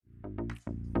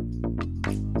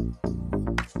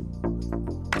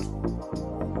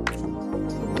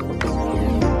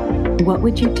What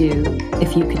would you do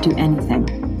if you could do anything?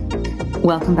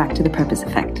 Welcome back to The Purpose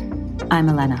Effect. I'm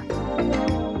Elena.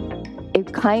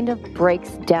 It kind of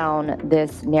breaks down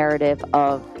this narrative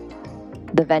of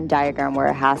the Venn diagram where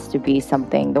it has to be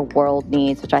something the world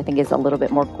needs, which I think is a little bit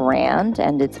more grand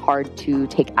and it's hard to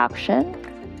take action.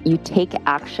 You take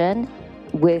action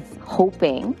with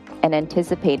hoping and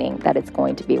anticipating that it's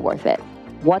going to be worth it.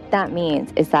 What that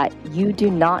means is that you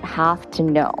do not have to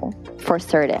know for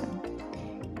certain.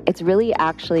 It's really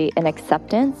actually an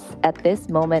acceptance at this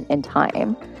moment in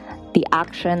time. The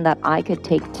action that I could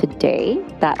take today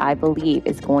that I believe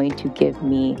is going to give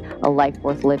me a life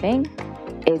worth living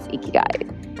is Ikigai.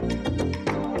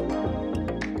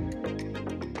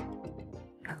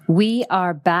 We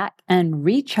are back and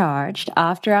recharged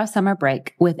after our summer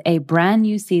break with a brand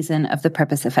new season of The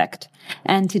Purpose Effect.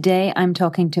 And today I'm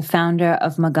talking to founder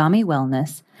of Mogami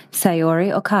Wellness,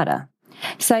 Saori Okada.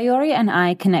 Saori and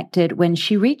I connected when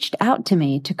she reached out to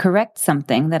me to correct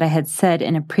something that I had said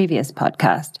in a previous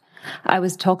podcast. I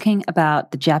was talking about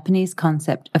the Japanese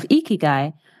concept of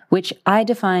Ikigai, which I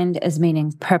defined as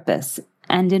meaning purpose,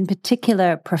 and in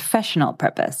particular, professional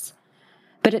purpose.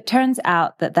 But it turns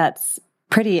out that that's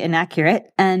pretty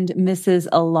inaccurate and misses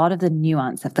a lot of the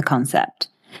nuance of the concept.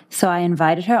 So I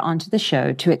invited her onto the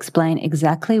show to explain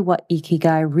exactly what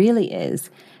Ikigai really is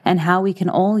and how we can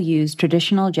all use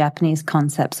traditional Japanese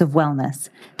concepts of wellness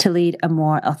to lead a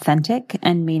more authentic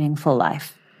and meaningful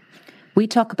life. We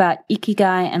talk about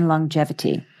Ikigai and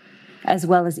longevity, as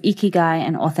well as Ikigai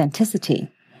and authenticity.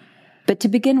 But to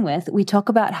begin with, we talk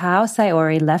about how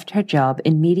Saori left her job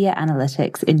in media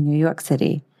analytics in New York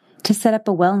City to set up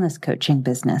a wellness coaching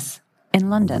business in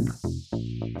London.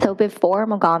 So before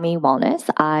Mogami Wellness,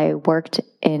 I worked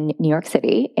in New York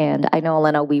City, and I know,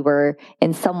 Elena, we were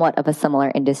in somewhat of a similar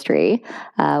industry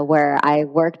where I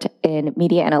worked in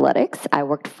media analytics. I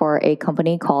worked for a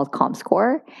company called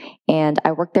Comscore, and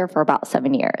I worked there for about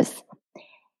 7 years.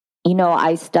 You know,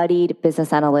 I studied business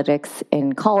analytics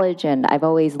in college, and I've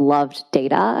always loved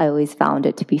data. I always found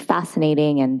it to be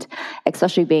fascinating, and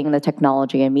especially being in the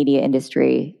technology and media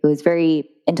industry, it was very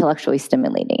intellectually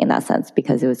stimulating in that sense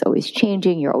because it was always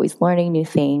changing. You're always learning new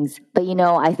things. But, you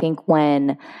know, I think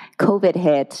when COVID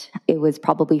hit, it was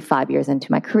probably 5 years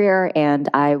into my career, and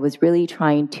I was really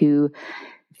trying to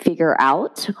figure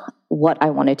out what I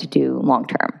wanted to do long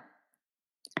term.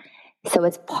 So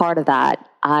as part of that,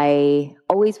 I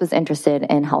always was interested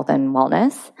in health and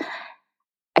wellness.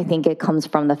 I think it comes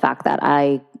from the fact that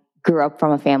I grew up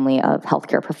from a family of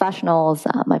healthcare professionals.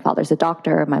 My father's a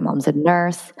doctor. My mom's a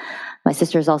nurse. My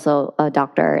sister's also a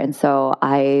doctor. And so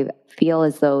I feel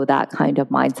as though that kind of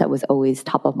mindset was always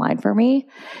top of mind for me.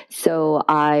 So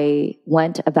I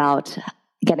went about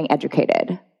getting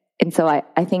educated. And so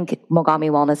I think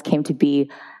Mogami Wellness came to be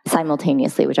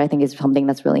simultaneously, which I think is something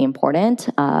that's really important.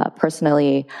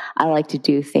 Personally, I like to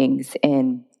do things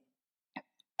in,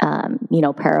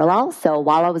 parallel. So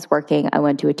while I was working, I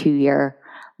went to a 2-year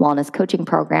wellness coaching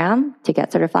program to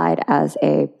get certified as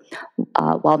a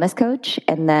wellness coach.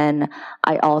 And then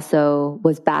I also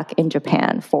was back in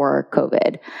Japan for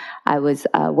COVID. I was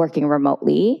working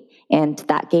remotely, and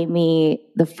that gave me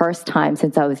the first time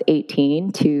since I was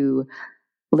 18 to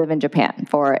live in Japan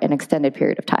for an extended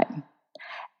period of time.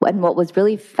 And what was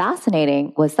really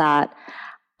fascinating was that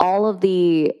all of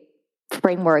the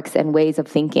frameworks and ways of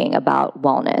thinking about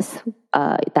wellness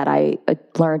that I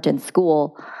learned in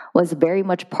school was very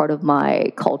much part of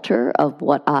my culture of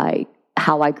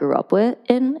how I grew up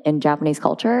in Japanese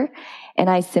culture. And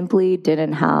I simply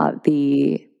didn't have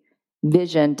the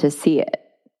vision to see it.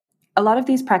 A lot of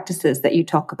these practices that you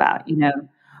talk about,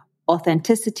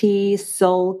 authenticity,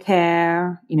 soul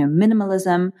care,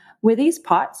 minimalism, were these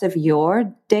parts of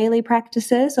your daily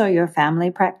practices or your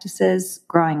family practices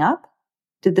growing up?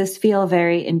 Did this feel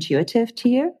very intuitive to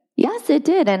you? Yes, it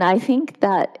did. And I think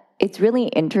that it's really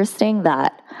interesting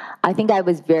that I think I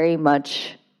was very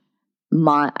much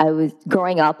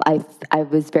growing up, I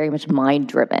was very much mind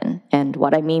driven. And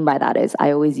what I mean by that is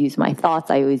I always use my thoughts.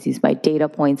 I always use my data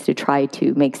points to try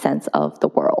to make sense of the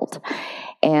world.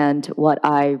 And what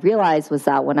I realized was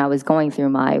that when I was going through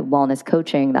my wellness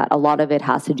coaching, that a lot of it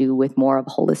has to do with more of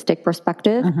a holistic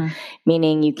perspective,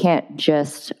 meaning you can't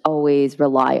just always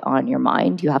rely on your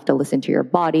mind. You have to listen to your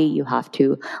body. You have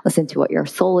to listen to what your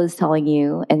soul is telling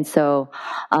you. And so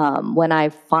when I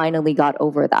finally got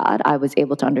over that, I was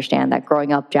able to understand that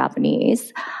growing up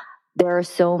Japanese, there are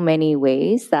so many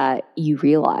ways that you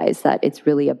realize that it's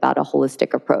really about a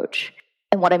holistic approach.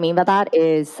 And what I mean by that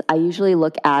is I usually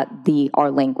look at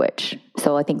our language.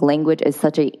 So I think language is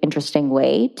such an interesting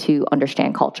way to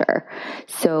understand culture.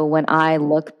 So when I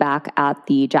look back at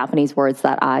the Japanese words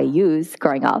that I used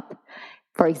growing up,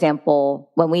 For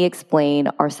example, when we explain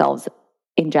ourselves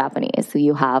in Japanese, so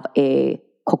you have a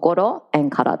kokoro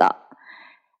and karada.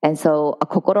 And so a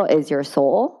kokoro is your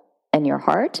soul and your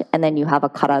heart, and then you have a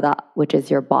karada, which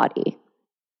is your body.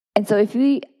 And so if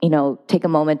we, take a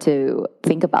moment to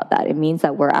think about that, it means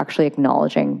that we're actually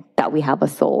acknowledging that we have a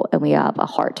soul and we have a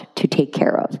heart to take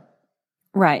care of.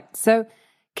 Right. So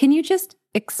can you just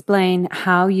explain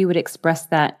how you would express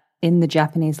that in the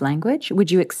Japanese language?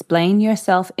 Would you explain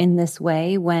yourself in this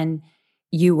way when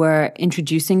you were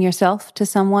introducing yourself to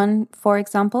someone, for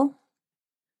example?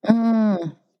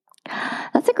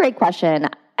 That's a great question.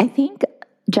 I think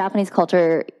Japanese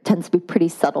culture tends to be pretty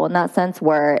subtle in that sense,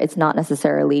 where it's not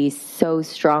necessarily so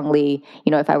strongly,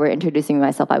 if I were introducing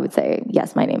myself, I would say,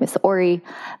 yes, my name is Saori.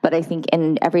 But I think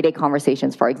in everyday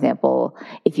conversations, for example,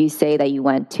 if you say that you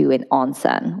went to an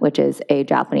onsen, which is a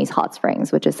Japanese hot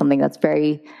springs, which is something that's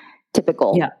very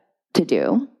typical to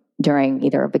do during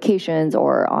either vacations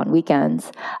or on weekends,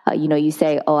 you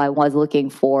say, oh, I was looking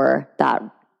for that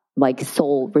like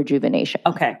soul rejuvenation.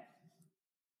 Okay.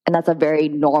 And that's a very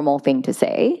normal thing to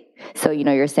say. So,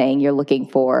 you're saying you're looking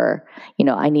for,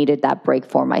 I needed that break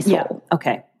for my soul. Yeah.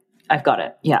 Okay. I've got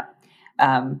it. Yeah.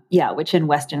 Which in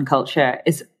Western culture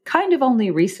is kind of only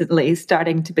recently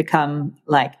starting to become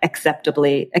like acceptable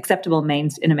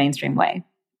in a mainstream way.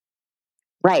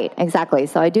 Right, exactly.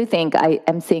 So I do think I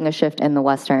am seeing a shift in the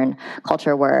Western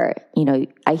culture where,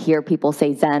 I hear people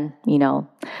say Zen,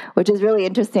 which is really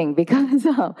interesting because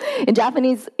in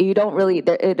Japanese, you don't really,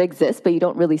 it exists, but you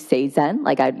don't really say Zen.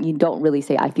 Like you don't really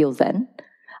say, I feel Zen.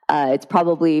 It's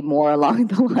probably more along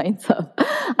the lines of,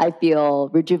 I feel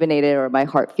rejuvenated or my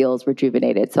heart feels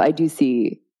rejuvenated. So I do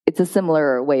see it's a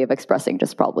similar way of expressing,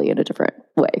 just probably in a different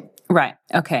way. Right.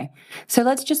 Okay. So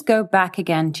let's just go back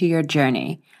again to your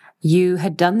journey. You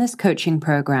had done this coaching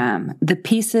program. The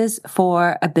pieces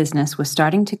for a business were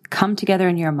starting to come together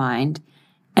in your mind.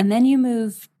 And then you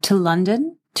moved to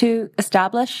London to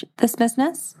establish this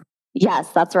business?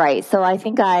 Yes, that's right. So I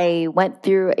think I went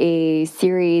through a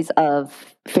series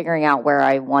of figuring out where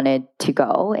I wanted to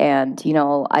go. And,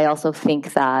 I also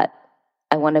think that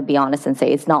I want to be honest and say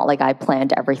it's not like I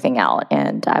planned everything out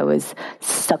and I was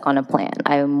stuck on a plan.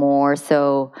 I more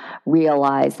so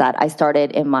realized that I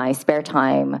started in my spare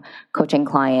time coaching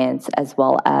clients as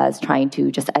well as trying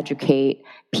to just educate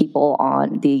people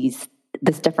on this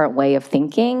different way of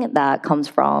thinking that comes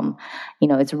from,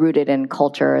 it's rooted in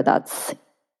culture that's,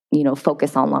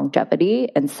 focused on longevity.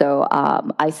 And so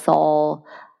I saw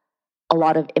a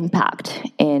lot of impact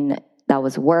in that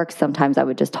was work. Sometimes I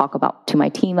would just talk to my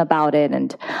team about it.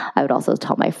 And I would also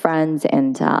tell my friends.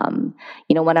 And,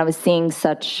 when I was seeing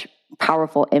such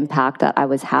powerful impact that I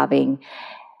was having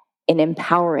in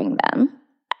empowering them,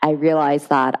 I realized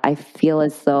that I feel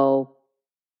as though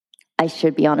I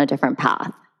should be on a different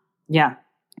path. Yeah.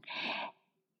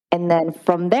 And then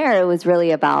from there, it was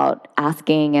really about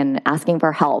asking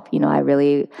for help. I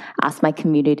really asked my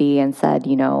community and said,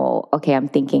 okay, I'm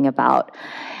thinking about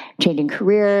changing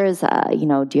careers.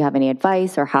 Do you have any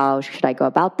advice or how should I go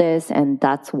about this? And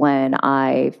that's when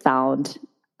I found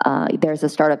there's a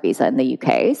startup visa in the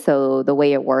UK. So the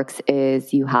way it works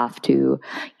is you have to,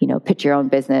 pitch your own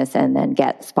business and then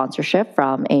get sponsorship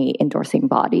from a endorsing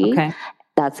body. Okay.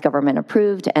 That's government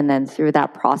approved. And then through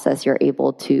that process, you're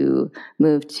able to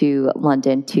move to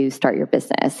London to start your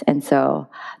business. And so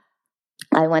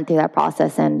I went through that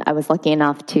process and I was lucky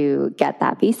enough to get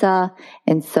that visa.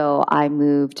 And so I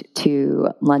moved to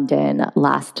London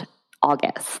last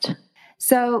August.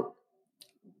 So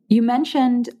you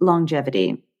mentioned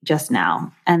longevity just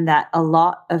now, and that a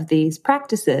lot of these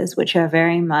practices, which are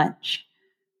very much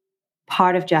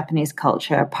part of Japanese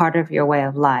culture, part of your way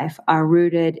of life, are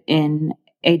rooted in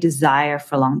a desire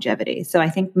for longevity. So I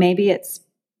think maybe it's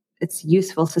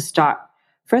useful to start,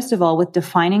 first of all, with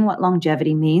defining what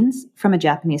longevity means from a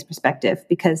Japanese perspective,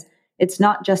 because it's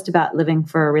not just about living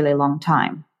for a really long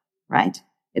time, right?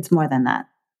 It's more than that.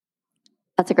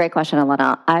 That's a great question,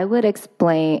 Elena. I would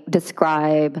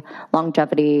describe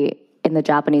longevity in the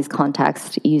Japanese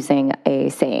context using a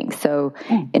saying. So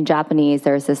in Japanese,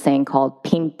 there's this saying called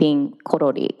pinpin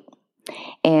korori.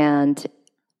 And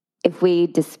if we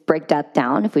just break that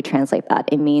down, if we translate that,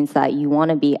 it means that you want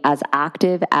to be as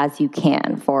active as you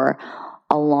can for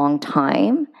a long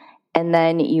time. And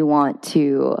then you want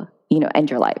to, end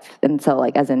your life. And so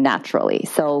as in naturally.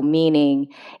 So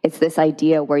meaning it's this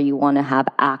idea where you want to have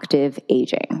active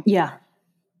aging. Yeah.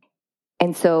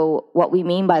 And so what we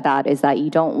mean by that is that you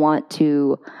want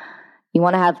to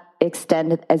have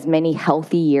extend as many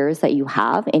healthy years that you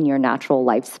have in your natural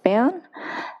lifespan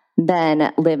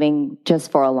than living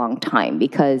just for a long time,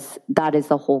 because that is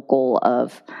the whole goal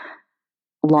of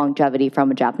longevity from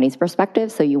a Japanese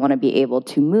perspective. So you want to be able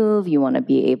to move, you want to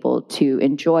be able to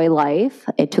enjoy life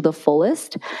to the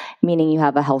fullest, meaning you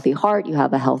have a healthy heart, you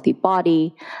have a healthy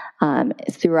body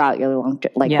throughout your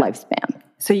lifespan.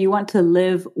 So you want to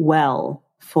live well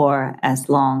for as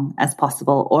long as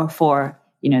possible, or for,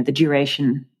 the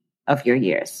duration of your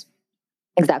years.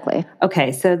 Exactly.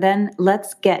 Okay, so then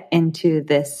let's get into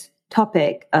this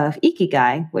topic of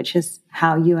Ikigai, which is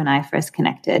how you and I first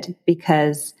connected,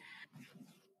 because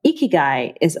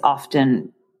Ikigai is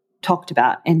often talked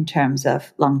about in terms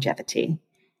of longevity.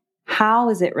 How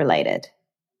is it related?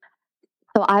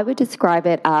 So I would describe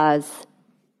it as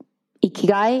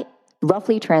Ikigai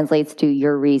roughly translates to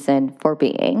your reason for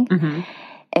being. Mm-hmm.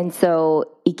 And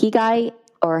so Ikigai,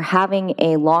 or having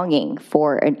a longing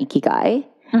for an Ikigai,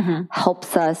 mm-hmm.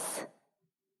 helps us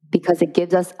because it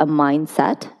gives us a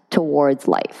mindset towards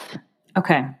life.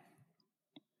 Okay.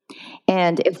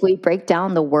 And if we break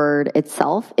down the word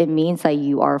itself, it means that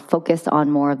you are focused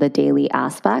on more of the daily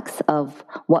aspects of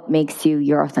what makes you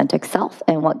your authentic self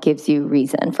and what gives you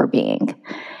reason for being.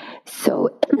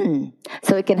 So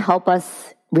it can help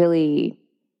us really,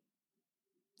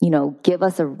 give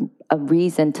us a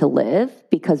reason to live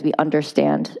because we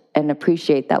understand and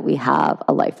appreciate that we have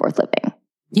a life worth living.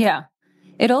 Yeah.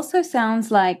 It also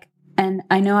sounds like, and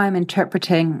I know I'm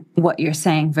interpreting what you're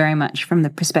saying very much from the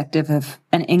perspective of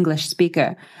an English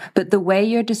speaker, but the way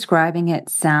you're describing it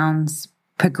sounds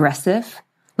progressive,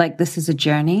 like this is a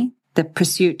journey. The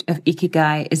pursuit of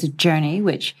Ikigai is a journey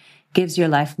which gives your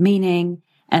life meaning,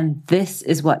 and this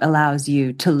is what allows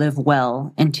you to live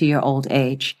well into your old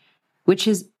age, which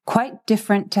is quite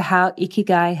different to how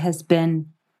Ikigai has been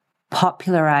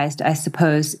popularized, I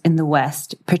suppose, in the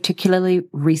West, particularly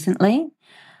recently.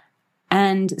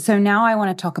 And so now I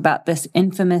want to talk about this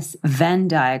infamous Venn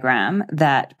diagram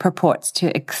that purports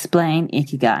to explain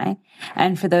Ikigai.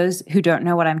 And for those who don't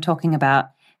know what I'm talking about,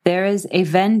 there is a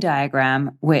Venn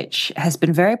diagram which has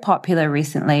been very popular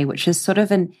recently, which is sort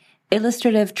of an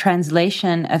illustrative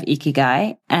translation of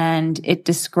Ikigai. And it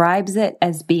describes it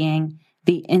as being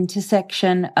the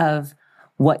intersection of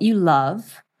what you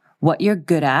love, what you're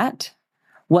good at,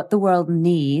 what the world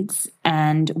needs,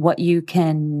 and what you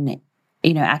can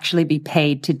actually be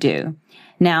paid to do.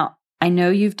 Now, I know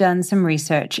you've done some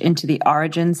research into the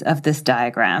origins of this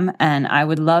diagram, and I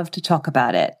would love to talk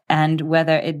about it and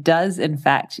whether it does, in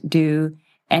fact, do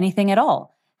anything at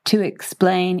all to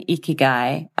explain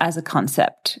Ikigai as a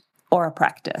concept or a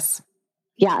practice.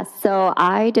 Yeah, so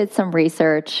I did some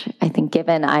research. I think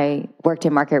given I worked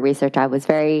in market research, I was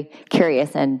very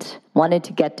curious and wanted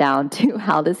to get down to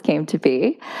how this came to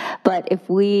be. But if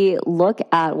we look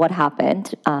at what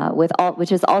happened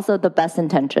which is also the best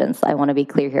intentions, I want to be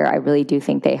clear here. I really do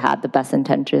think they had the best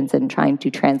intentions in trying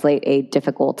to translate a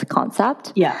difficult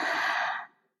concept. Yeah.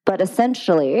 But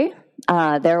essentially,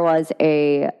 there was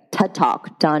a TED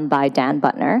Talk done by Dan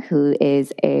Buettner, who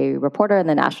is a reporter in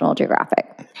the National Geographic.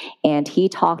 And he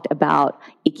talked about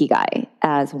Ikigai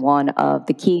as one of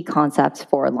the key concepts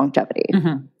for longevity.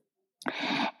 Mm-hmm.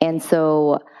 And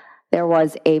so there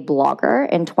was a blogger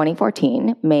in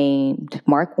 2014 named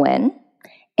Mark Wynn,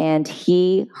 and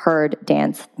he heard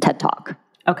Dan's TED Talk.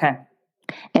 Okay.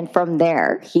 And from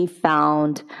there, he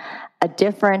found a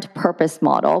different purpose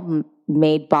model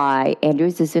made by Andrew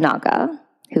Zuzunaga,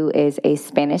 who is a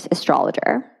Spanish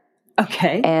astrologer.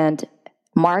 Okay. And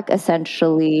Mark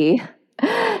essentially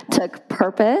took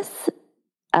purpose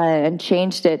and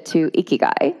changed it to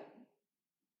Ikigai.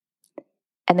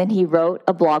 And then he wrote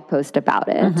a blog post about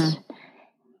it. Mm-hmm.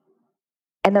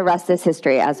 And the rest is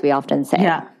history, as we often say.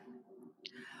 Yeah.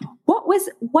 What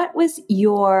was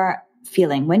your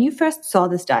feeling when you first saw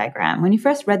this diagram, when you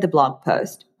first read the blog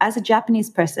post, as a Japanese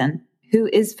person who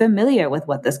is familiar with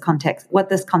what this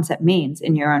concept means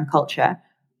in your own culture?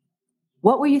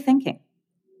 What were you thinking?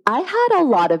 I had a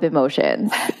lot of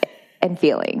emotions and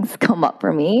feelings come up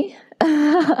for me.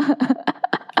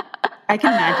 I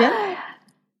can imagine.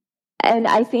 And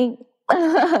I think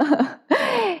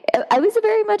I was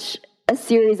very much a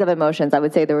series of emotions. I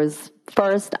would say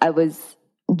first, I was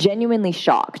genuinely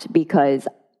shocked because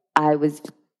I was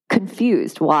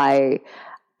confused why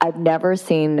I've never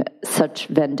seen such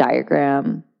Venn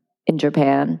diagram in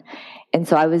Japan. And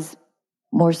so I was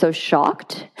more so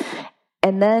shocked.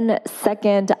 And then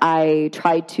second, I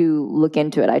tried to look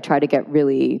into it. I tried to get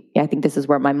I think this is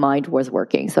where my mind was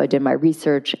working. So I did my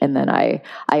research, and then I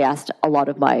asked a lot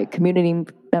of my community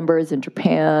members in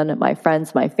Japan, my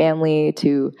friends, my family,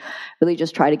 to really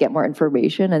just try to get more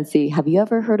information and see, have you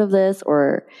ever heard of this?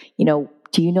 Or,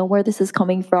 do you know where this is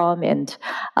coming from? And,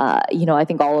 I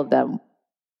think all of them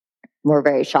were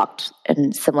very shocked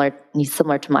and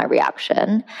similar to my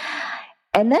reaction.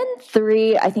 And then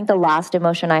three, I think the last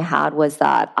emotion I had was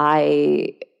that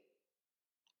I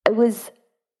was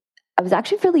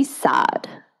actually really sad.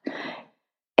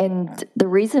 And the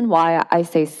reason why I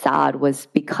say sad was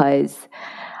because,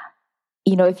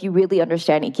 if you really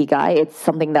understand Ikigai, it's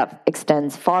something that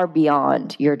extends far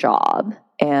beyond your job.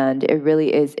 And it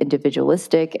really is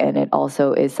individualistic. And it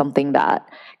also is something that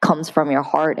comes from your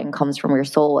heart and comes from your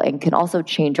soul and can also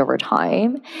change over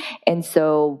time. And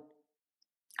so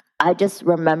I just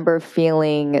remember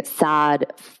feeling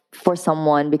sad for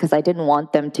someone because I didn't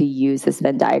want them to use this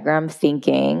Venn diagram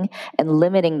thinking and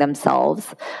limiting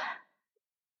themselves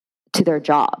to their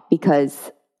job,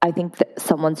 because I think that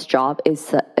someone's job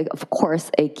is, of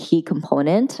course, a key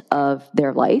component of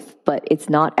their life, but it's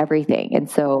not everything. And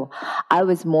so I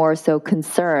was more so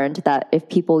concerned that if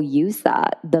people use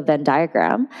the Venn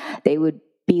diagram, they would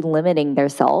be limiting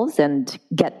themselves and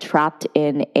get trapped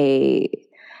in a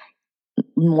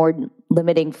more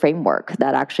limiting framework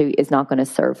that actually is not going to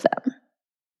serve them.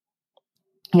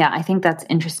 Yeah, I think that's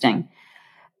interesting.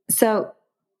 So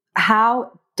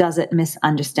how does it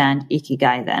misunderstand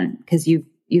Ikigai then? Because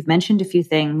you've mentioned a few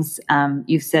things.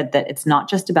 You've said that it's not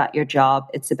just about your job.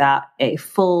 It's about a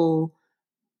full,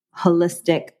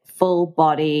 holistic, full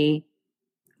body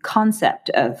concept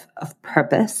of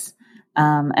purpose.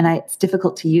 It's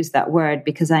difficult to use that word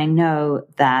because I know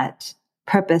that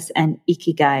purpose and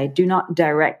Ikigai do not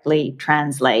directly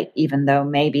translate, even though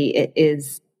maybe it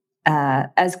is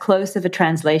as close of a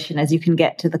translation as you can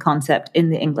get to the concept in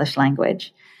the English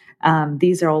language.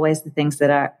 These are always the things that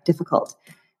are difficult.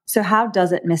 So how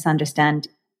does it misunderstand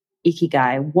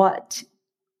Ikigai? What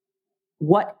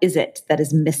is it that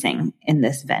is missing in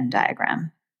this Venn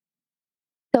diagram?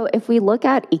 So if we look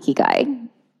at Ikigai,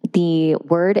 the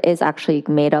word is actually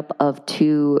made up of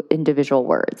two individual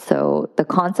words. So the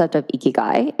concept of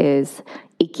Ikigai is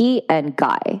Iki and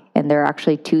Gai, and they're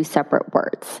actually two separate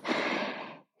words.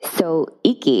 So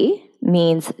Iki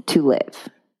means to live,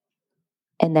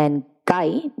 and then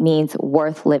Gai means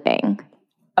worth living.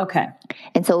 Okay.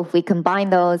 And so if we combine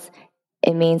those,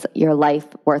 it means your life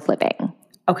worth living.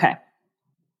 Okay.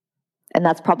 And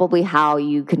that's probably how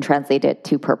you can translate it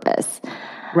to purpose.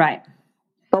 Right.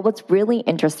 But what's really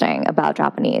interesting about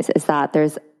Japanese is that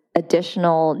there's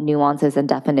additional nuances and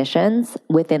definitions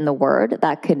within the word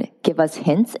that can give us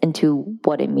hints into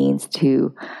what it means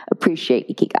to appreciate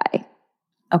Ikigai.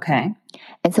 Okay.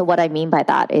 And so what I mean by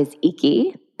that is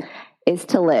Iki is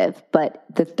to live, but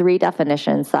the three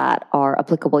definitions that are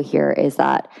applicable here is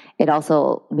that it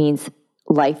also means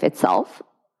life itself.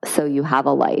 So you have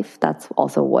a life. That's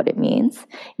also what it means.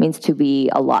 It means to be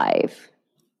alive.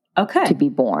 Okay. To be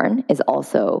born is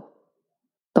also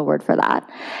the word for that.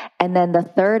 And then the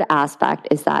third aspect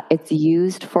is that it's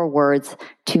used for words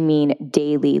to mean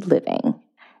daily living.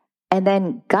 And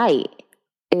then gai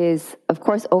is, of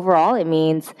course, overall, it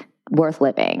means worth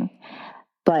living.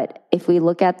 But if we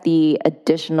look at the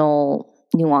additional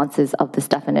nuances of this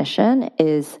definition,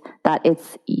 is that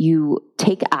it's you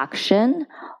take action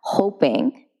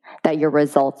hoping that your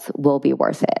results will be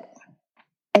worth it.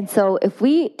 And so if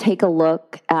we take a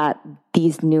look at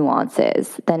these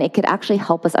nuances, then it could actually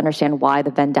help us understand why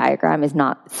the Venn diagram is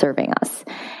not serving us.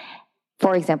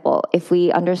 For example, if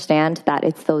we understand that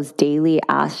it's those daily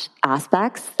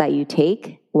aspects that you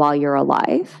take while you're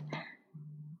alive,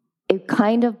 it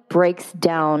kind of breaks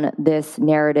down this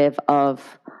narrative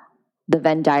of the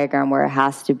Venn diagram where it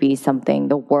has to be something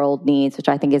the world needs, which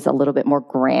I think is a little bit more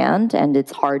grand and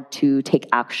it's hard to take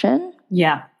action.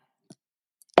 Yeah.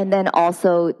 And then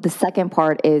also the second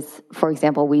part is, for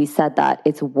example, we said that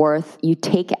it's worth, you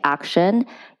take action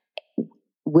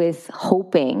with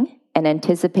hoping and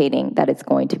anticipating that it's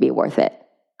going to be worth it.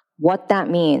 What that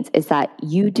means is that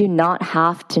you do not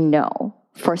have to know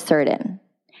for certain.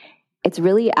 It's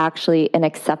really actually an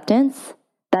acceptance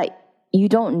that you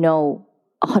don't know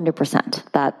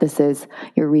 100% that this is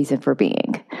your reason for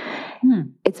being.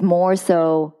 It's more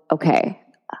so, okay,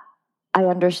 I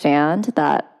understand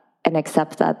that and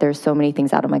accept that there's so many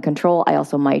things out of my control. I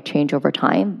also might change over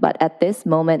time. But at this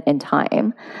moment in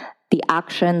time, the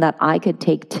action that I could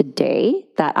take today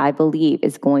that I believe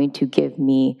is going to give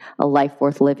me a life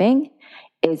worth living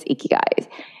is Ikigai,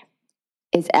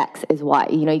 is X, is Y.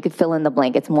 You could fill in the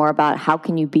blank. It's more about how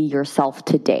can you be yourself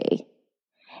today.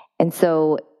 And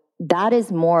so that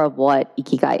is more of what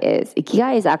Ikigai is.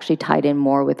 Ikigai is actually tied in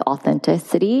more with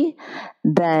authenticity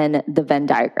than the Venn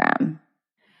diagram.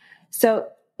 So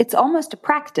it's almost a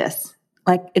practice,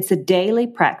 like it's a daily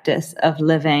practice of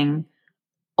living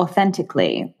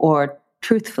authentically or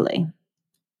truthfully.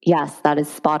 Yes, that is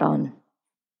spot on.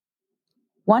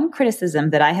 One criticism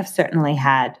that I have certainly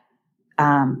had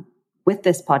with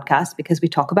this podcast, because we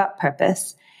talk about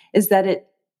purpose, is that it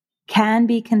can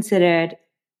be considered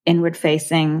inward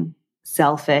facing,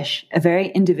 selfish, a very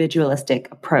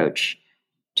individualistic approach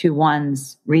to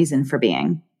one's reason for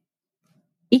being.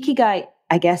 Ikigai,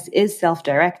 I guess, is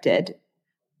self-directed,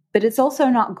 but it's also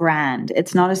not grand.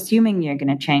 It's not assuming you're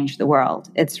going to change the world.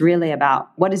 It's really about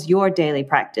what is your daily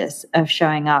practice of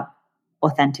showing up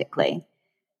authentically.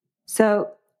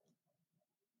 So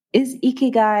is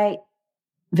Ikigai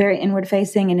very inward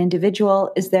facing and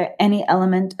individual? Is there any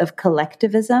element of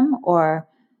collectivism or,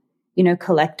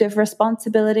 collective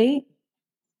responsibility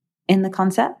in the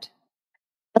concept?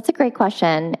 That's a great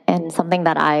question and something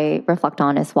that I reflect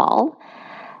on as well.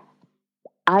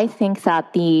 I think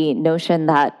that the notion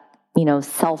that,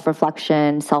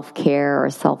 self-reflection, self-care, or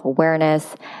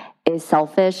self-awareness is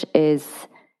selfish is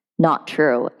not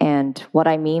true. And what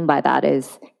I mean by that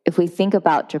is, if we think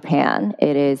about Japan,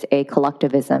 it is a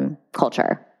collectivism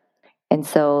culture. And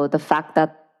so the fact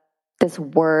that this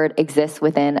word exists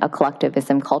within a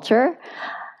collectivism culture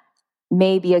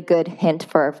may be a good hint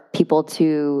for people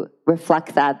to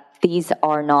reflect that these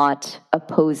are not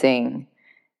opposing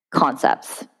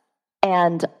concepts.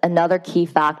 And another key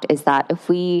fact is that if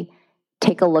we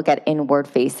take a look at inward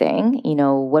facing,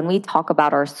 when we talk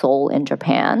about our soul in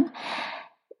Japan,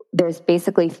 there's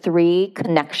basically 3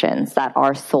 connections that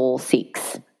our soul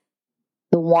seeks.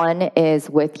 The one is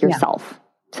with yourself.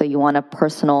 So you want a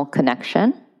personal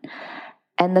connection.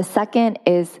 And the second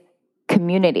is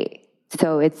community.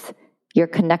 So it's your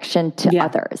connection to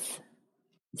others.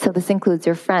 So this includes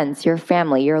your friends, your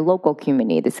family, your local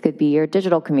community. This could be your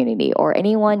digital community or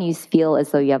anyone you feel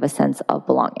as though you have a sense of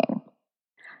belonging.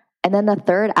 And then the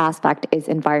third aspect is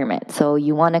environment. So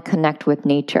you want to connect with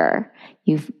nature.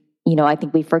 I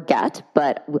think we forget,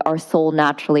 but our soul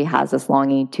naturally has this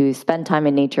longing to spend time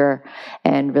in nature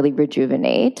and really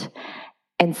rejuvenate.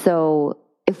 And so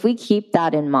if we keep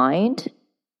that in mind,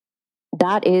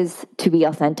 that is to be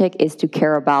authentic, is to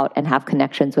care about and have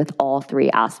connections with all 3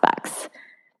 aspects.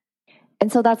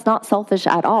 And so that's not selfish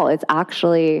at all. It's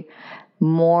actually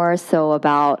more so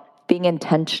about being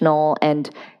intentional and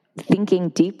thinking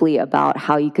deeply about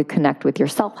how you could connect with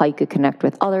yourself, how you could connect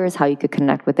with others, how you could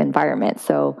connect with the environment.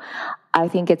 So I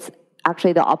think it's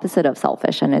actually the opposite of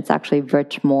selfish, and it's actually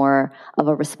much more of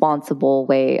a responsible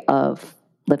way of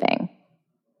living.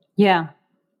 Yeah,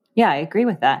 I agree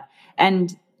with that.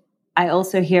 And I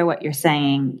also hear what you're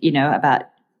saying, about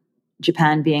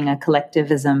Japan being a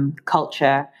collectivism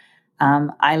culture.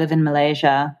 I live in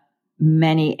Malaysia.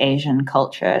 Many Asian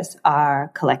cultures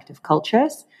are collective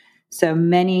cultures. So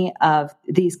many of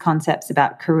these concepts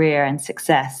about career and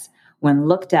success, when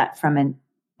looked at from an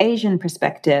Asian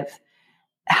perspective,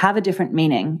 have a different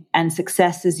meaning. And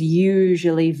success is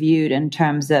usually viewed in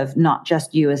terms of not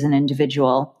just you as an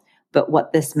individual, but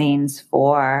what this means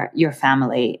for your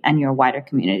family and your wider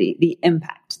community, the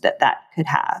impact that could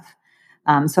have.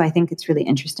 So I think it's really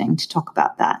interesting to talk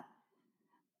about that.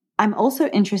 I'm also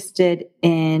interested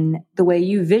in the way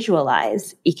you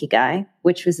visualize Ikigai,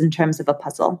 which was in terms of a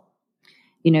puzzle.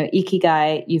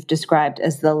 Ikigai you've described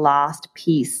as the last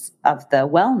piece of the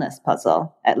wellness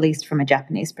puzzle, at least from a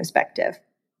Japanese perspective.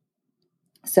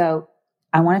 So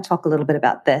I want to talk a little bit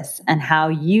about this and how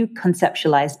you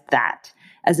conceptualize that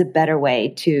as a better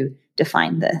way to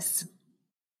define this.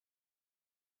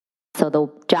 So the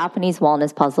Japanese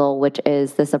wellness puzzle, which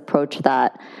is this approach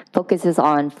that focuses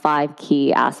on 5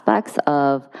 key aspects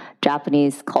of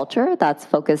Japanese culture that's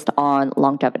focused on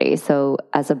longevity. So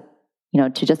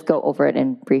to just go over it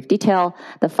in brief detail,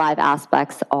 the 5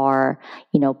 aspects are,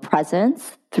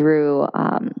 presence through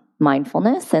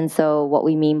mindfulness. And so what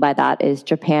we mean by that is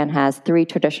Japan has 3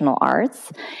 traditional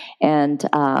arts, and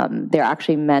they're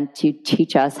actually meant to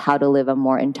teach us how to live a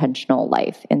more intentional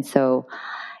life. And so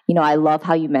I love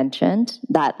how you mentioned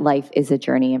that life is a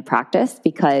journey in practice,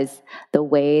 because the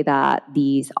way that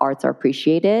these arts are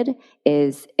appreciated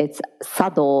is it's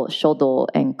sado, shodo,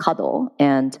 and kado.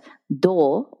 And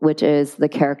do, which is the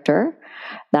character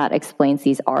that explains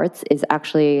these arts, is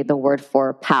actually the word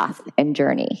for path and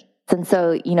journey. And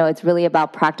so, it's really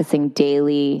about practicing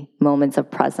daily moments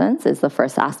of presence is the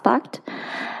first aspect.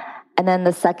 And then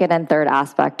the second and third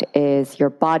aspect is your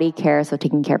body care, so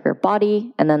taking care of your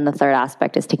body. And then the third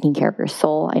aspect is taking care of your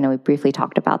soul. I know we briefly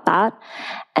talked about that.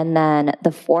 And then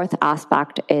the fourth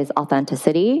aspect is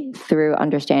authenticity through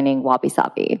understanding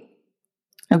wabi-sabi.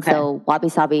 And so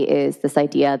wabi-sabi is this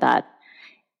idea that,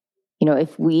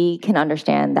 if we can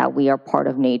understand that we are part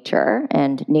of nature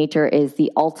and nature is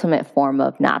the ultimate form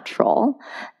of natural,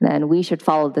 then we should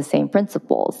follow the same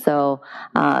principles. So,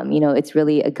 it's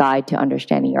really a guide to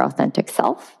understanding your authentic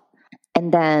self.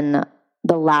 And then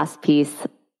the last piece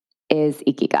is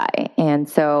Ikigai. And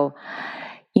so,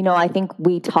 I think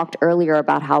we talked earlier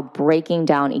about how breaking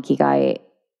down Ikigai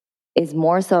is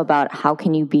more so about how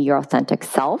can you be your authentic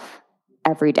self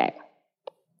every day.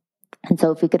 And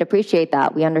so if we could appreciate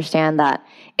that, we understand that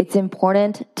it's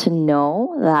important to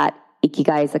know that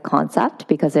Ikigai is a concept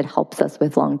because it helps us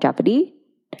with longevity.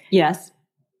 Yes.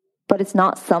 But it's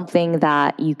not something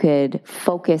that you could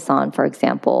focus on, for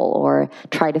example, or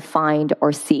try to find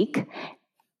or seek,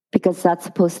 because that's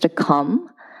supposed to come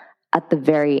at the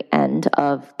very end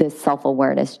of this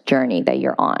self-awareness journey that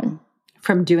you're on.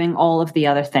 From doing all of the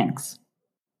other things,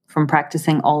 from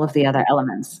practicing all of the other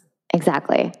elements.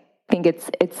 Exactly. I think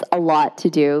it's a lot to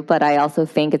do, but I also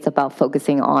think it's about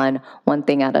focusing on one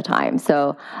thing at a time.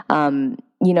 So,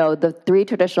 the three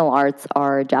traditional arts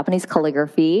are Japanese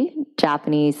calligraphy,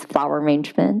 Japanese flower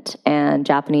arrangement, and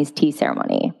Japanese tea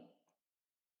ceremony.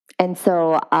 And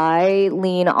so I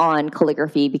lean on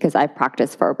calligraphy because I've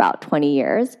practiced for about 20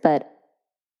 years. But,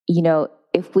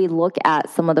 if we look at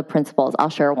some of the principles, I'll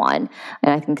share one,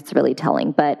 and I think it's really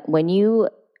telling. But when you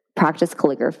practice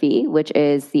calligraphy, which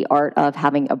is the art of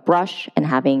having a brush and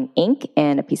having ink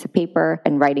and a piece of paper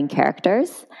and writing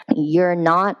characters, you're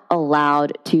not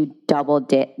allowed to double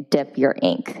dip your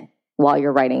ink while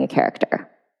you're writing a character.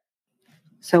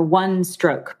 So one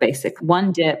stroke,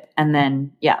 one dip, and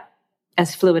then,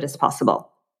 as fluid as possible.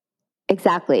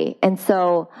 Exactly. And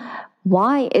so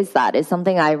why is that? Is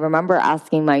something I remember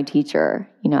asking my teacher.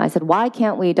 I said, why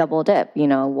can't we double dip?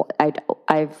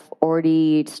 I've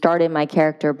already started my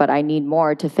character, but I need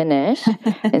more to finish.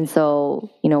 And so,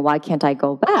 why can't I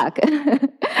go back?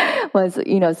 Was,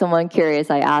 someone curious.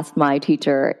 I asked my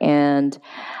teacher, and,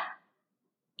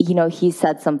 he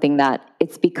said something that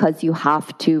it's because you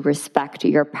have to respect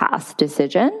your past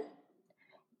decision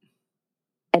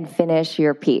and finish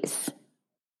your piece.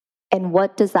 And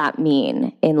what does that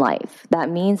mean in life? That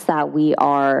means that we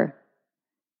are,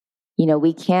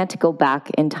 we can't go back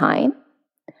in time,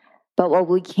 but what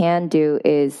we can do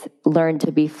is learn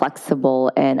to be flexible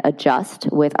and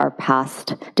adjust with our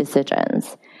past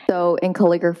decisions. So in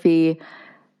calligraphy,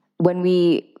 when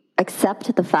we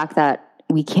accept the fact that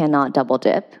we cannot double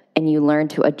dip and you learn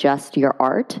to adjust your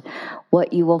art,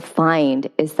 what you will find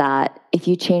is that if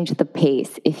you change the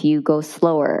pace, if you go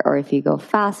slower or if you go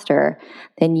faster,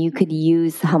 then you could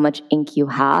use how much ink you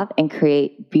have and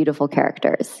create beautiful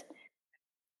characters.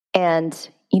 And,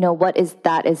 what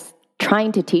that is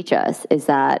trying to teach us is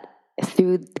that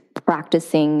through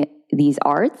practicing these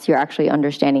arts, you're actually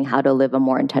understanding how to live a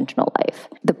more intentional life.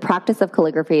 The practice of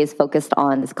calligraphy is focused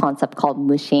on this concept called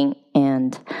mushin,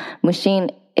 and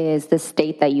mushin is the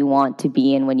state that you want to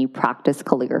be in when you practice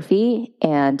calligraphy,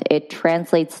 and it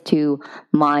translates to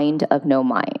mind of no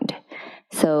mind.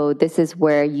 So this is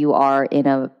where you are in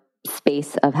a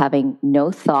space of having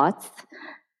no thoughts,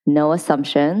 no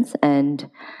assumptions, and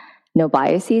no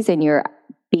biases, and you're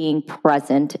being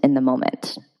present in the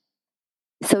moment.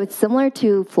 So it's similar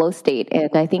to flow state,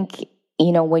 and I think,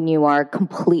 when you are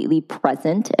completely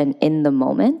present and in the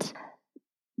moment,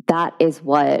 that is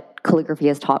what calligraphy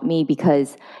has taught me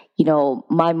because,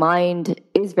 my mind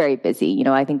is very busy.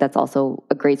 I think that's also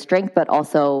a great strength, but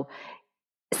also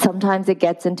sometimes it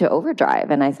gets into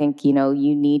overdrive. And I think, you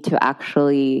need to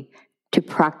actually to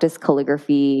practice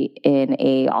calligraphy in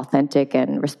a authentic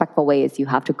and respectful way is you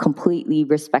have to completely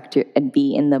respect it and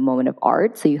be in the moment of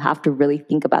art. So you have to really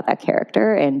think about that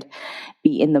character and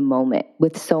be in the moment.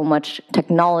 With so much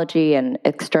technology and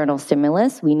external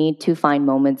stimulus, we need to find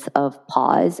moments of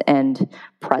pause and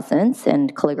presence,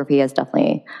 and calligraphy has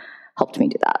definitely helped me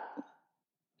do that.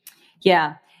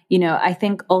 Yeah. I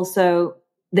think also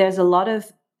there's a lot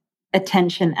of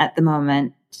attention at the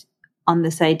moment on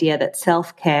this idea that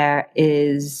self-care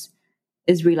is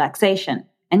relaxation.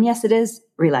 And yes, it is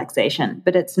relaxation,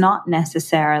 but it's not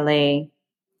necessarily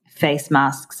face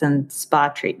masks and spa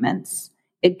treatments.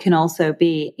 It can also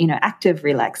be, active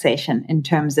relaxation in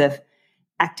terms of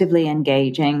actively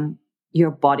engaging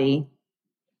your body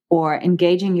or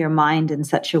engaging your mind in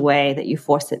such a way that you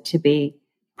force it to be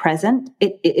present.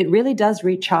 It really does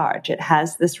recharge. It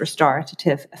has this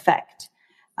restorative effect,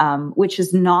 which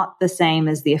is not the same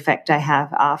as the effect I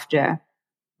have after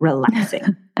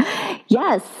relaxing.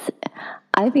 Yes,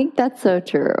 I think that's so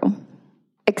true.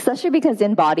 Especially because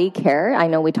in body care, I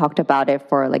know we talked about it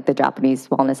for like the Japanese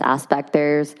wellness aspect.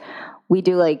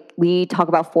 We talk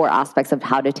about 4 aspects of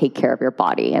how to take care of your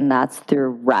body, and that's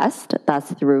through rest,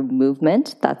 that's through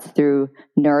movement, that's through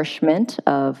nourishment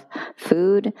of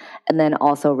food, and then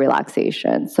also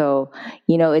relaxation. So,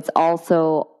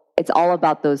 it's all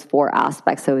about those 4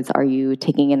 aspects. So are you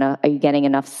getting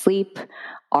enough sleep?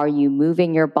 Are you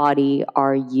moving your body?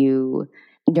 Are you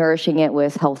nourishing it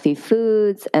with healthy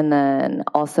foods. And then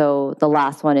also the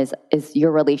last one is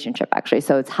your relationship, actually.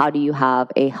 So it's how do you have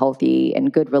a healthy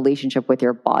and good relationship with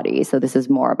your body? So this is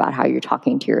more about how you're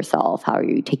talking to yourself, how are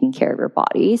you taking care of your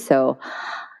body? So,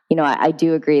 I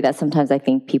do agree that sometimes I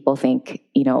think people think,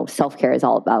 self-care is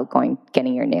all about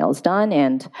getting your nails done.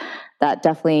 And that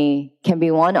definitely can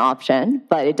be one option,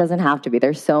 but it doesn't have to be.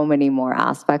 There's so many more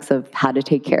aspects of how to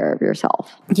take care of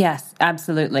yourself. Yes,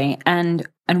 absolutely. And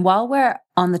while we're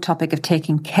on the topic of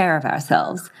taking care of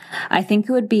ourselves, I think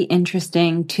it would be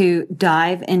interesting to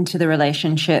dive into the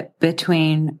relationship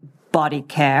between body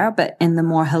care, but in the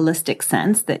more holistic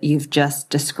sense that you've just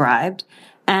described,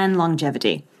 and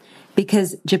longevity.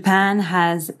 Because Japan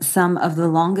has some of the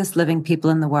longest living people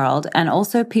in the world, and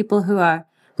also people who are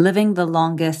living the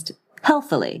longest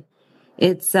healthily.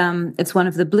 It's one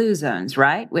of the blue zones,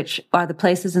 right? Which are the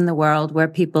places in the world where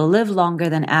people live longer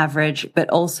than average, but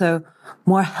also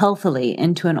more healthily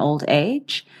into an old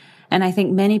age. And I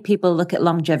think many people look at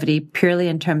longevity purely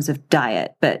in terms of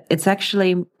diet, but it's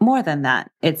actually more than that.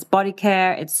 It's body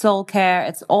care, it's soul care,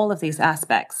 it's all of these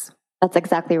aspects. That's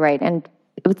exactly right. And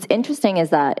what's interesting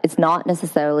is that it's not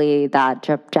necessarily that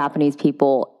Japanese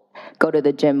people go to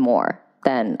the gym more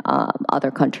than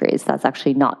other countries. That's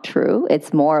actually not true.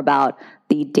 It's more about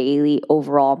the daily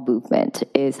overall movement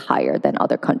is higher than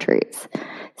other countries.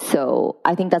 So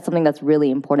I think that's something that's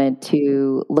really important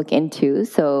to look into.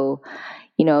 So,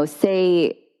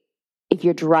 say if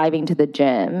you're driving to the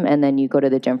gym and then you go to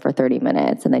the gym for 30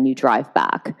 minutes and then you drive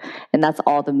back, and that's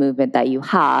all the movement that you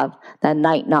have, that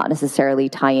might not necessarily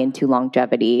tie into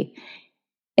longevity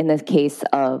in the case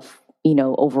of,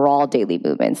 overall daily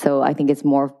movement. So I think it's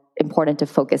more important to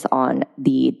focus on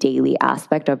the daily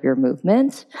aspect of your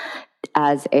movement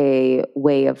as a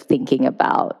way of thinking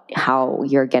about how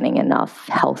you're getting enough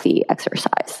healthy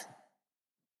exercise.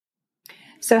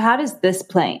 So how does this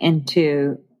play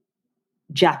into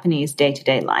Japanese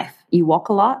day-to-day life? You walk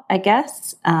a lot, I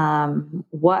guess.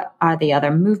 What are the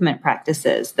other movement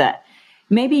practices that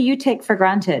maybe you take for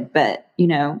granted, but,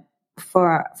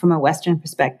 from a Western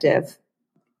perspective,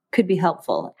 could be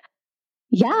helpful?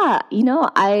 Yeah,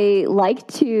 I like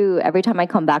to, every time I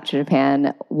come back to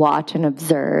Japan, watch and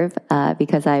observe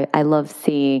because I love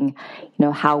seeing,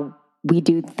 how we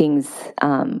do things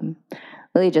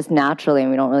really just naturally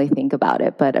and we don't really think about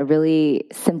it. But a really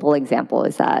simple example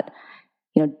is that,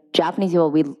 Japanese people,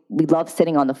 we love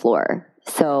sitting on the floor.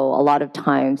 So a lot of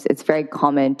times it's very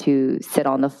common to sit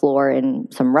on the floor in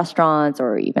some restaurants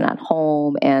or even at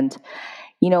home. And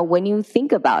when you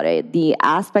think about it, the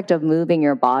aspect of moving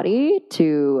your body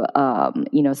to,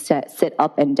 sit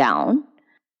up and down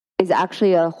is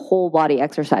actually a whole body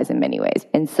exercise in many ways.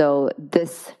 And so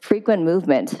this frequent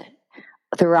movement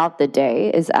throughout the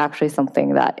day is actually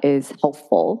something that is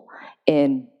helpful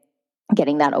in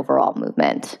getting that overall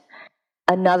movement.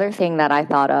 Another thing that I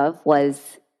thought of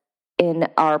was in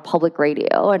our public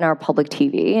radio and our public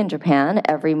TV in Japan,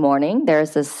 every morning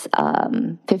there's this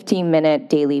 15-minute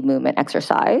daily movement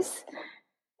exercise.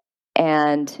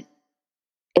 And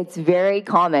it's very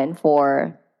common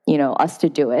for, us to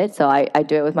do it. So I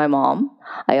do it with my mom.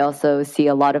 I also see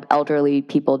a lot of elderly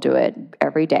people do it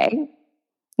every day.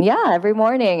 Yeah, every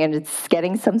morning. And it's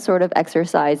getting some sort of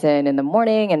exercise in the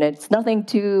morning. And it's nothing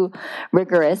too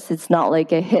rigorous. It's not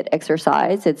like a HIIT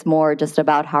exercise. It's more just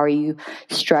about how are you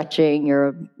stretching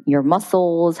your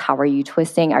muscles? How are you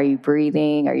twisting? Are you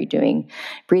breathing? Are you doing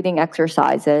breathing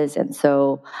exercises? And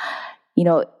so,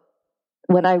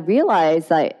 when I realized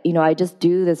that, I just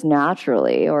do this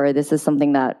naturally, or this is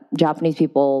something that Japanese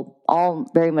people all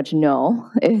very much know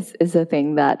is a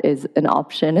thing that is an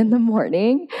option in the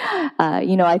morning,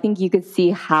 I think you could see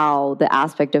how the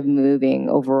aspect of moving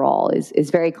overall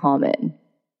is very common.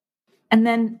 And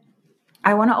then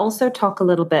I want to also talk a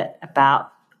little bit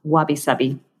about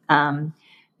wabi-sabi,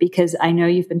 because I know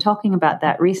you've been talking about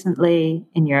that recently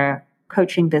in your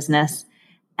coaching business,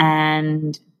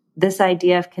 and this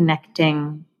idea of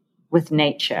connecting with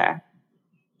nature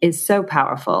is so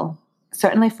powerful.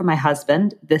 Certainly for my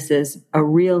husband, this is a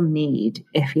real need.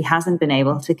 If he hasn't been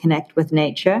able to connect with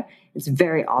nature, it's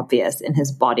very obvious in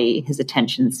his body, his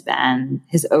attention span,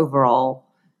 his overall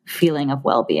feeling of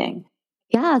well-being.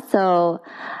 Yeah, so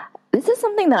this is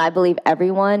something that I believe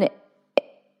everyone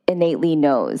innately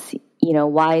knows.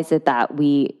 Why is it that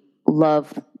we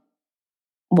love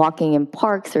walking in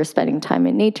parks or spending time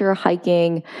in nature,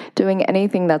 hiking, doing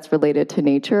anything that's related to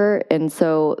nature? And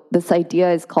so this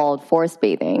idea is called forest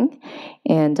bathing.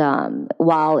 And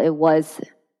while it was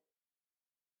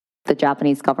the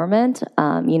Japanese government,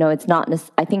 it's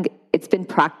not, I think it's been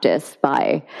practiced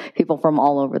by people from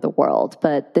all over the world.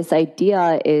 But this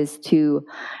idea is to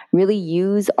really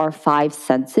use our five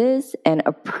senses and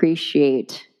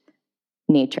appreciate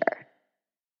nature.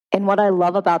 And what I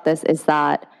love about this is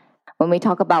that when we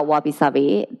talk about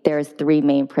wabi-sabi, there's three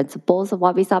main principles of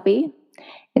wabi-sabi.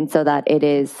 And so that it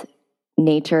is,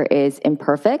 nature is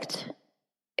imperfect,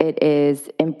 it is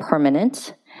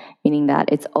impermanent, meaning that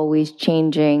it's always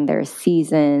changing. There's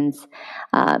seasons,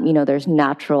 there's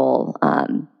natural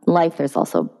life. There's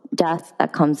also death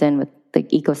that comes in with the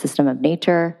ecosystem of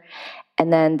nature.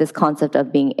 And then this concept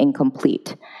of being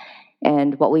incomplete.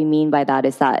 And what we mean by that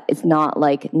is that it's not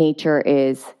like nature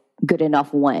is good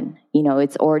enough when,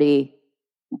 it's already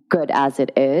good as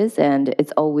it is, and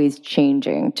it's always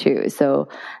changing too. So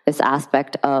this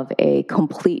aspect of a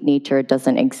complete nature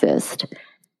doesn't exist.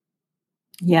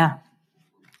 Yeah.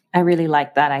 I really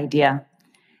like that idea.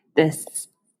 This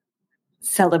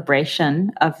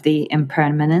celebration of the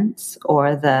impermanence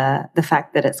or the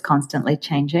fact that it's constantly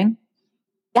changing.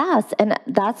 Yes, and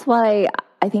that's why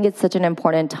I think it's such an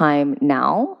important time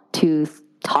now to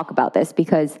talk about this,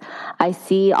 because I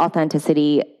see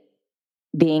authenticity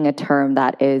being a term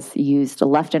that is used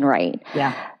left and right.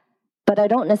 Yeah. But I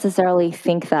don't necessarily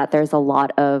think that there's a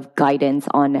lot of guidance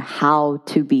on how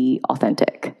to be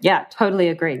authentic. Yeah, totally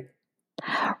agree.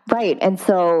 Right. And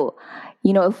so,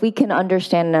 if we can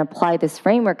understand and apply this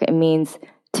framework, it means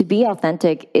to be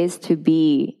authentic is to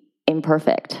be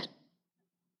imperfect.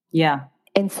 Yeah.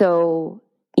 And so,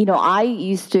 I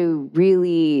used to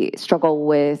really struggle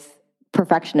with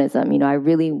perfectionism. I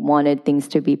really wanted things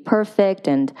to be perfect,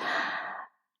 and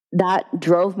that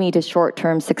drove me to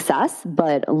short-term success,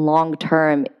 but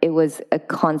long-term, it was a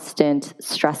constant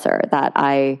stressor that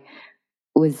I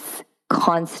was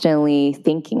constantly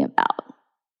thinking about.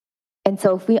 And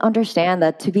so if we understand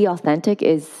that to be authentic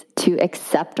is to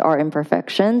accept our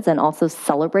imperfections and also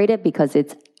celebrate it because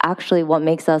it's actually what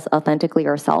makes us authentically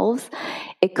ourselves,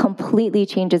 it completely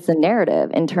changes the narrative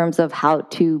in terms of how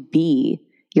to be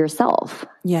yourself.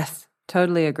 Yes,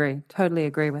 totally agree. Totally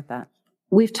agree with that.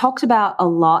 We've talked about a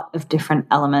lot of different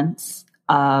elements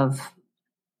of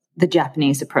the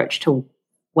Japanese approach to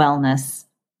wellness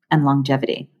and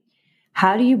longevity.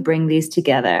 How do you bring these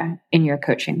together in your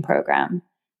coaching program?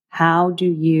 How do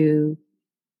you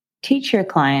teach your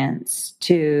clients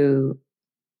to,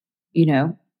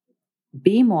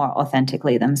 be more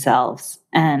authentically themselves?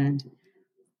 And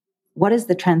what is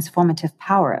the transformative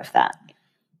power of that?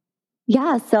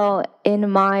 Yeah, so in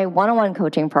my one-on-one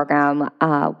coaching program,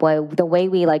 the way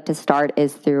we like to start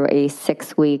is through a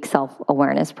 6-week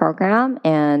self-awareness program.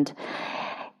 And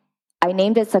I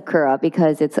named it Sakura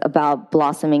because it's about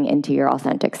blossoming into your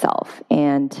authentic self.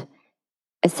 And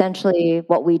essentially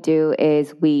what we do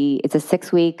is it's a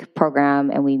 6-week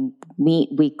program and we meet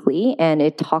weekly, and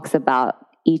it talks about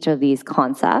each of these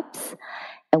concepts.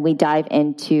 And we dive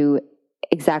into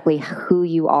exactly who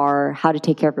you are, how to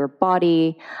take care of your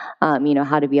body,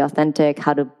 how to be authentic,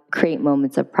 how to create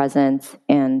moments of presence.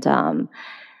 And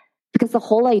because the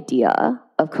whole idea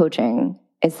of coaching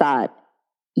is that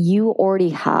you already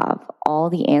have all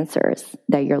the answers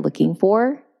that you're looking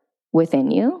for within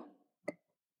you.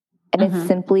 And it's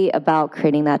simply about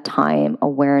creating that time,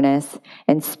 awareness,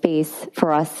 and space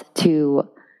for us to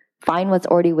find what's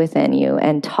already within you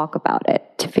and talk about it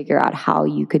to figure out how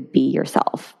you could be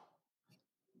yourself.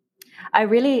 I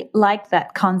really like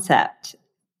that concept.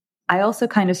 I also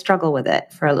kind of struggle with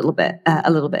it for a little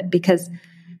bit because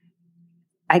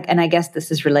I guess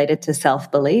this is related to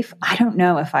self-belief. I don't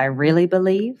know if I really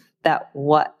believe that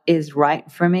what is right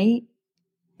for me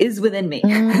is within me.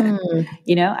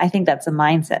 I think that's a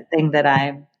mindset thing that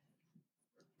I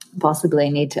possibly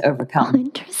need to overcome. Oh,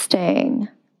 interesting.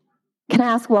 Can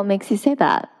I ask what makes you say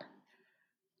that?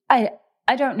 I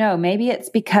don't know. Maybe it's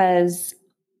because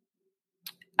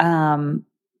I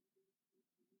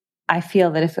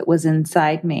feel that if it was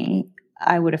inside me,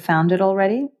 I would have found it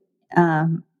already.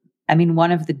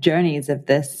 One of the journeys of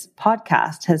this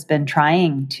podcast has been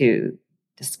trying to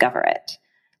discover it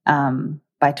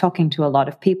by talking to a lot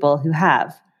of people who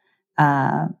have.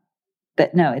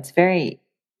 But no, it's very,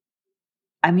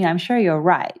 I'm sure you're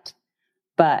right,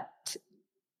 but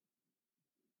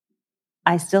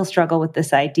I still struggle with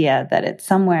this idea that it's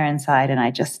somewhere inside and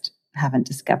I just haven't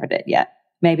discovered it yet.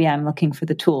 Maybe I'm looking for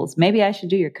the tools. Maybe I should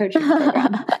do your coaching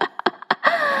program.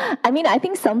 I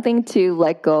think something to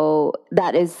let go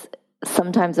that is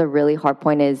sometimes a really hard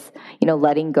point is,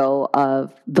 letting go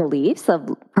of beliefs, of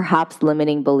perhaps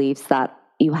limiting beliefs that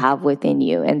you have within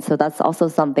you. And so that's also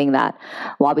something that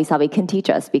Wabi Sabi can teach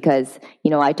us because,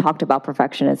 I talked about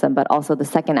perfectionism, but also the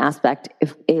second aspect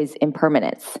is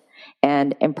impermanence.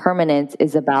 And impermanence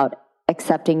is about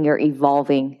accepting your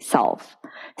evolving self.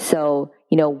 So,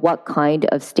 what kind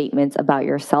of statements about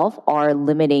yourself are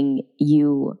limiting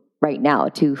you right now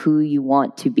to who you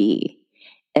want to be?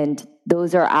 And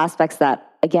those are aspects that,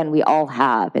 again, we all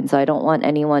have. And so I don't want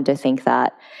anyone to think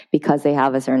that because they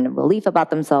have a certain belief about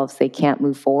themselves, they can't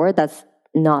move forward. That's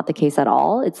not the case at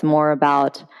all. It's more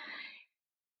about,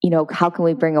 how can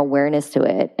we bring awareness to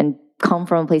it and come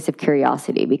from a place of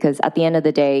curiosity? Because at the end of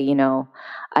the day,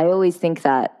 I always think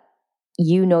that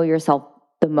you know yourself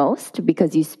the most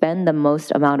because you spend the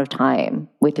most amount of time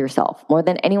with yourself, more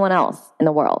than anyone else in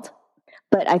the world.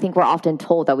 But I think we're often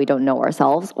told that we don't know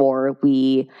ourselves, or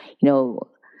we,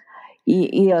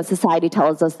 society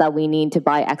tells us that we need to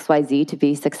buy XYZ to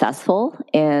be successful.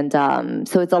 And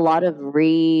so it's a lot of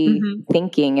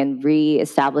rethinking and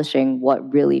reestablishing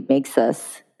what really makes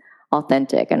us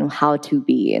authentic and how to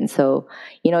be. And so,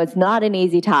 it's not an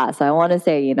easy task. I want to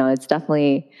say, it's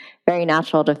definitely very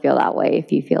natural to feel that way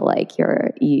if you feel like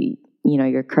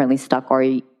you're currently stuck, or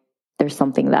there's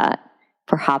something that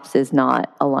perhaps is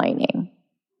not aligning.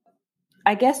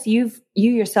 I guess you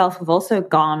yourself have also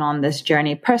gone on this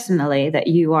journey personally that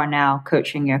you are now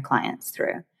coaching your clients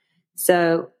through.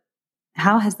 So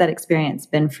how has that experience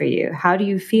been for you? How do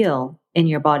you feel in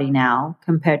your body now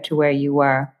compared to where you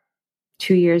were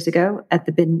 2 years ago at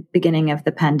the beginning of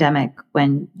the pandemic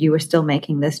when you were still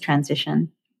making this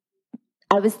transition?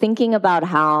 I was thinking about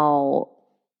how,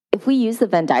 if we use the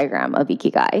Venn diagram of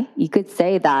Ikigai, you could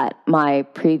say that my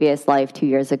previous life 2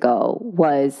 years ago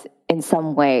was in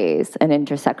some ways an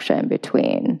intersection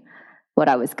between what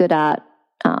I was good at,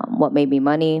 what made me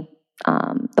money.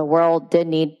 The world did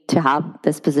need to have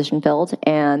this position filled.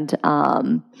 And,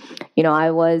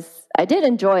 I did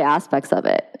enjoy aspects of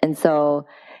it. And so,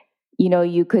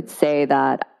 you could say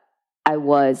that I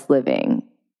was living,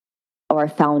 or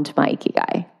found my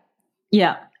Ikigai.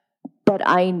 Yeah. But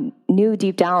I knew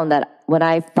deep down that when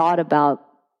I thought about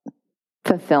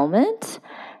fulfillment,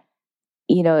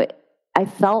 I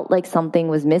felt like something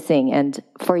was missing. And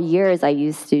for years, I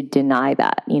used to deny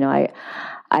that.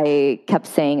 I kept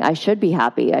saying, I should be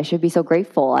happy. I should be so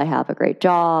grateful. I have a great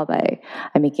job.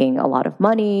 I'm making a lot of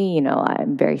money.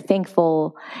 I'm very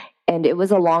thankful. And it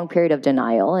was a long period of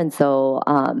denial. And so,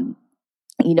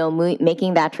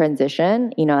 making that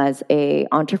transition, as a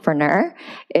entrepreneur,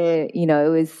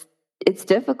 it's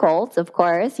difficult, of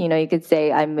course. You could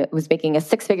say I was making a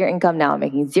 6-figure income. Now I'm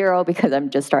making 0 because I'm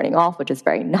just starting off, which is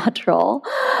very natural.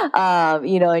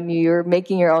 And you're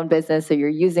making your own business, so you're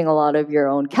using a lot of your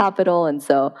own capital. And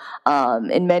so,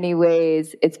 in many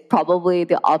ways, it's probably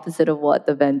the opposite of what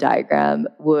the Venn diagram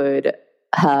would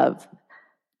have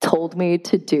told me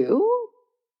to do.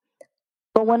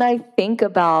 But when I think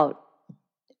about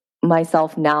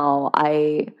myself now,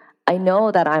 I know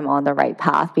that I'm on the right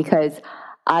path because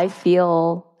I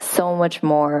feel so much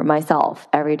more myself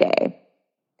every day.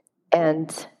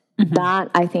 And that,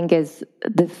 I think, is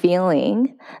the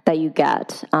feeling that you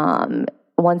get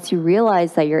once you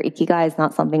realize that your Ikigai is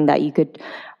not something that you could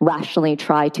rationally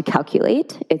try to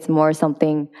calculate. It's more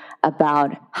something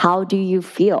about how do you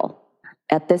feel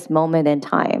at this moment in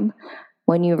time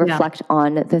when you reflect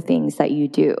on the things that you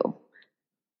do.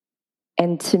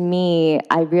 And to me,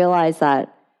 I realize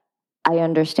that I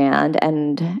understand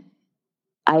and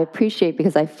I appreciate,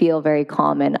 because I feel very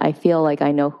calm and I feel like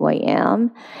I know who I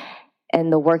am.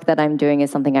 And the work that I'm doing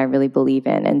is something I really believe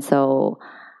in. And so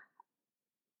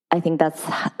I think that's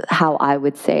how I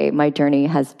would say my journey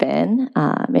has been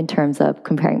in terms of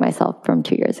comparing myself from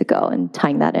 2 years ago and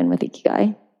tying that in with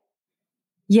Ikigai.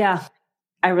 Yeah,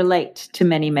 I relate to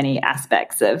many, many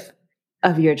aspects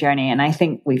of your journey. And I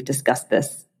think we've discussed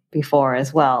this before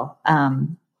as well.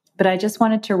 But I just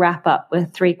wanted to wrap up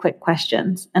with 3 quick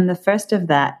questions. And the first of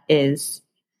that is,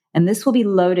 and this will be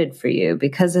loaded for you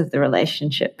because of the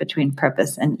relationship between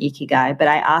purpose and Ikigai, but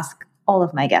I ask all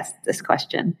of my guests this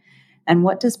question. And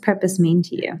what does purpose mean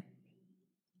to you?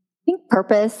 I think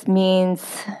purpose means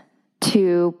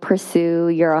to pursue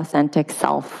your authentic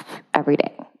self every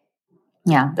day.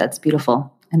 Yeah, that's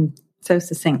beautiful and so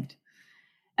succinct.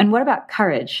 And what about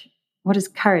courage? What does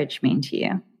courage mean to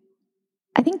you?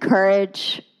 I think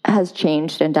courage has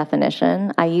changed in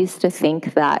definition. I used to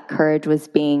think that courage was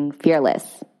being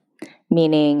fearless,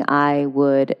 meaning I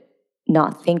would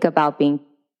not think about being,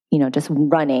 just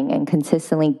running and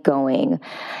consistently going.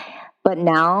 But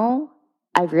now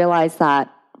I've realized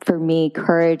that for me,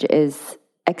 courage is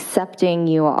accepting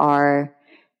you are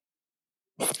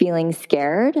feeling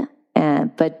scared,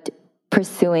 but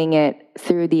pursuing it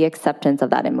through the acceptance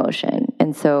of that emotion.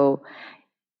 And so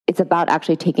it's about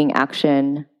actually taking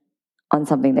action on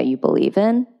something that you believe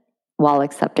in while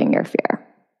accepting your fear.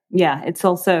 Yeah, it's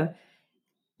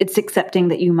it's accepting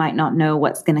that you might not know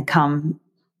what's going to come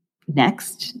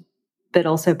next, but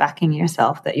also backing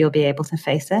yourself that you'll be able to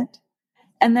face it.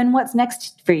 And then what's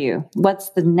next for you? What's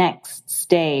the next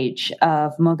stage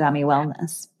of Mogami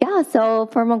Wellness? Yeah, so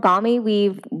for Mogami,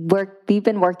 we've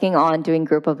been working on doing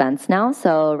group events now.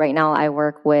 So right now I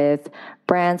work with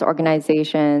brands,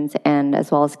 organizations, and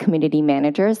as well as community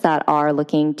managers that are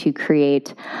looking to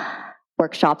create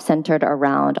workshops centered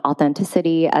around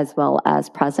authenticity as well as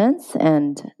presence.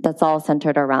 And that's all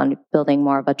centered around building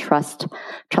more of a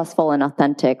trustful and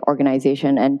authentic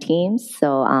organization and teams.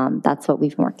 So that's what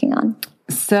we've been working on.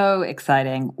 So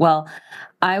exciting. Well,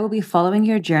 I will be following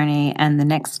your journey and the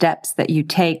next steps that you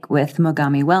take with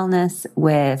Mogami Wellness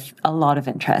with a lot of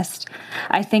interest.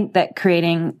 I think that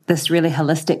creating this really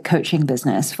holistic coaching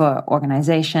business for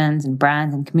organizations and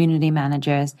brands and community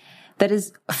managers that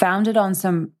is founded on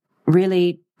some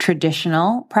really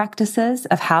traditional practices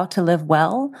of how to live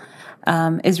well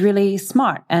is really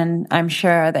smart. And I'm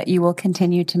sure that you will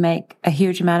continue to make a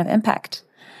huge amount of impact.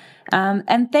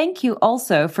 And thank you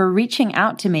also for reaching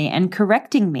out to me and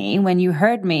correcting me when you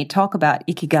heard me talk about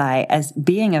Ikigai as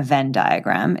being a Venn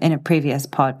diagram in a previous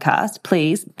podcast.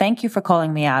 Please, thank you for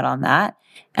calling me out on that.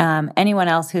 Anyone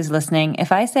else who's listening,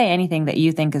 if I say anything that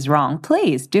you think is wrong,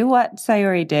 please do what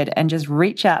Saori did and just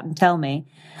reach out and tell me,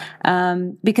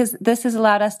 because this has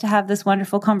allowed us to have this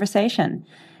wonderful conversation.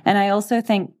 And I also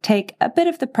think take a bit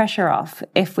of the pressure off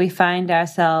if we find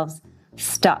ourselves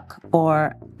stuck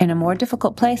or in a more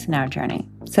difficult place in our journey.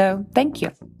 So thank you.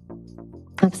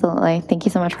 Absolutely. Thank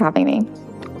you so much for having me.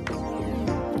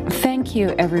 Thank you,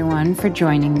 everyone, for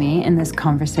joining me in this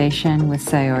conversation with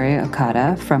Saori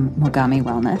Okada from Mogami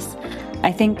Wellness.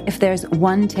 I think if there's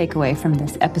one takeaway from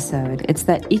this episode, it's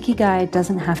that Ikigai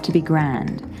doesn't have to be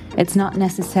grand. It's not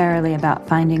necessarily about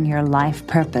finding your life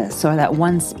purpose or that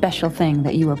one special thing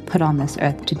that you were put on this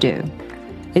earth to do.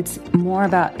 It's more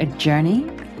about a journey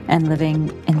and living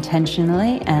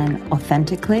intentionally and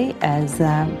authentically as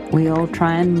we all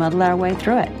try and muddle our way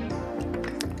through it.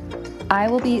 I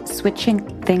will be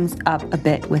switching things up a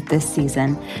bit with this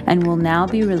season and will now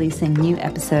be releasing new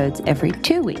episodes every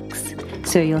 2 weeks.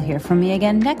 So you'll hear from me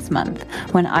again next month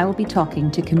when I will be talking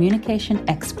to communication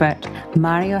expert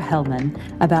Mario Hellman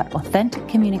about authentic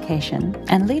communication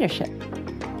and leadership.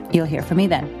 You'll hear from me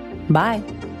then. Bye.